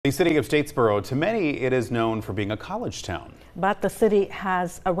The city of Statesboro, to many, it is known for being a college town. But the city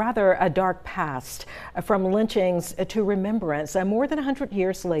has a dark past. From lynchings to remembrance, more than 100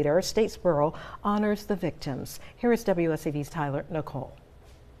 years later, Statesboro honors the victims. Here is WSAV's Tyler Nicole.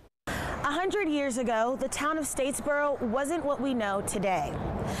 100 years ago, the town of Statesboro wasn't what we know today.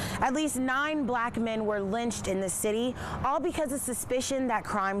 At least 9 black men were lynched in the city, all because of suspicion that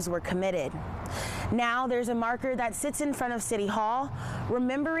crimes were committed. Now there's a marker that sits in front of City Hall,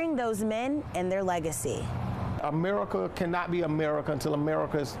 remembering those men and their legacy. America cannot be America until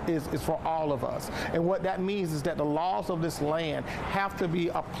America is for all of us. And what that means is that the laws of this land have to be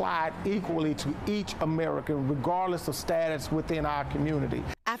applied equally to each American, regardless of status within our community.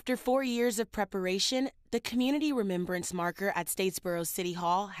 After 4 years of preparation, the community remembrance marker at Statesboro City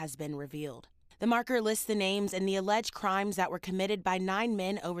Hall has been revealed. The marker lists the names and the alleged crimes that were committed by 9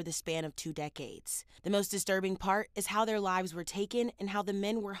 men over the span of 2 decades. The most disturbing part is how their lives were taken and how the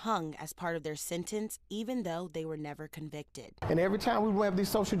men were hung as part of their sentence, even though they were never convicted. And every time we have these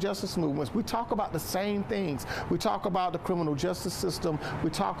social justice movements, we talk about the same things. We talk about the criminal justice system. We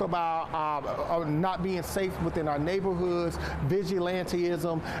talk about not being safe within our neighborhoods,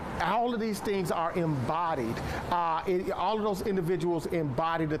 vigilantism. All of these things are embodied. All of those individuals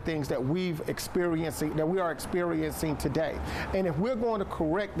embody the things that we are experiencing today. And if we're going to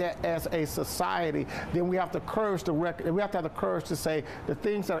correct that as a society, then we have the courage to have the courage to say the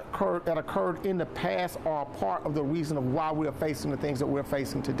things that occurred in the past are a part of the reason of why we are facing the things that we're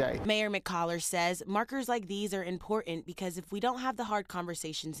facing today. Mayor McCollar says markers like these are important because if we don't have the hard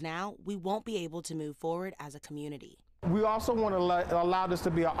conversations now, we won't be able to move forward as a community. We also want to allow this to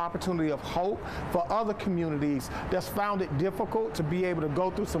be an opportunity of hope for other communities that's found it difficult to be able to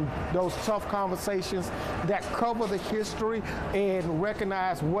go through those tough conversations that cover the history and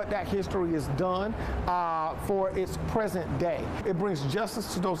recognize what that history has done for its present day. It brings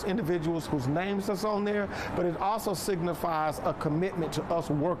justice to those individuals whose names is on there, but it also signifies a commitment to us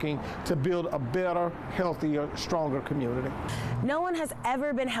working to build a better, healthier, stronger community. No one has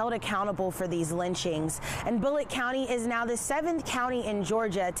ever been held accountable for these lynchings, and Bullitt County is now the 7th county in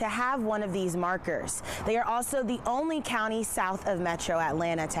Georgia to have one of these markers. They are also the only county south of Metro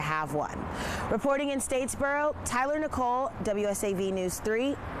Atlanta to have one. Reporting in Statesboro, Tyler Nicole, WSAV News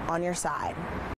 3, on your side.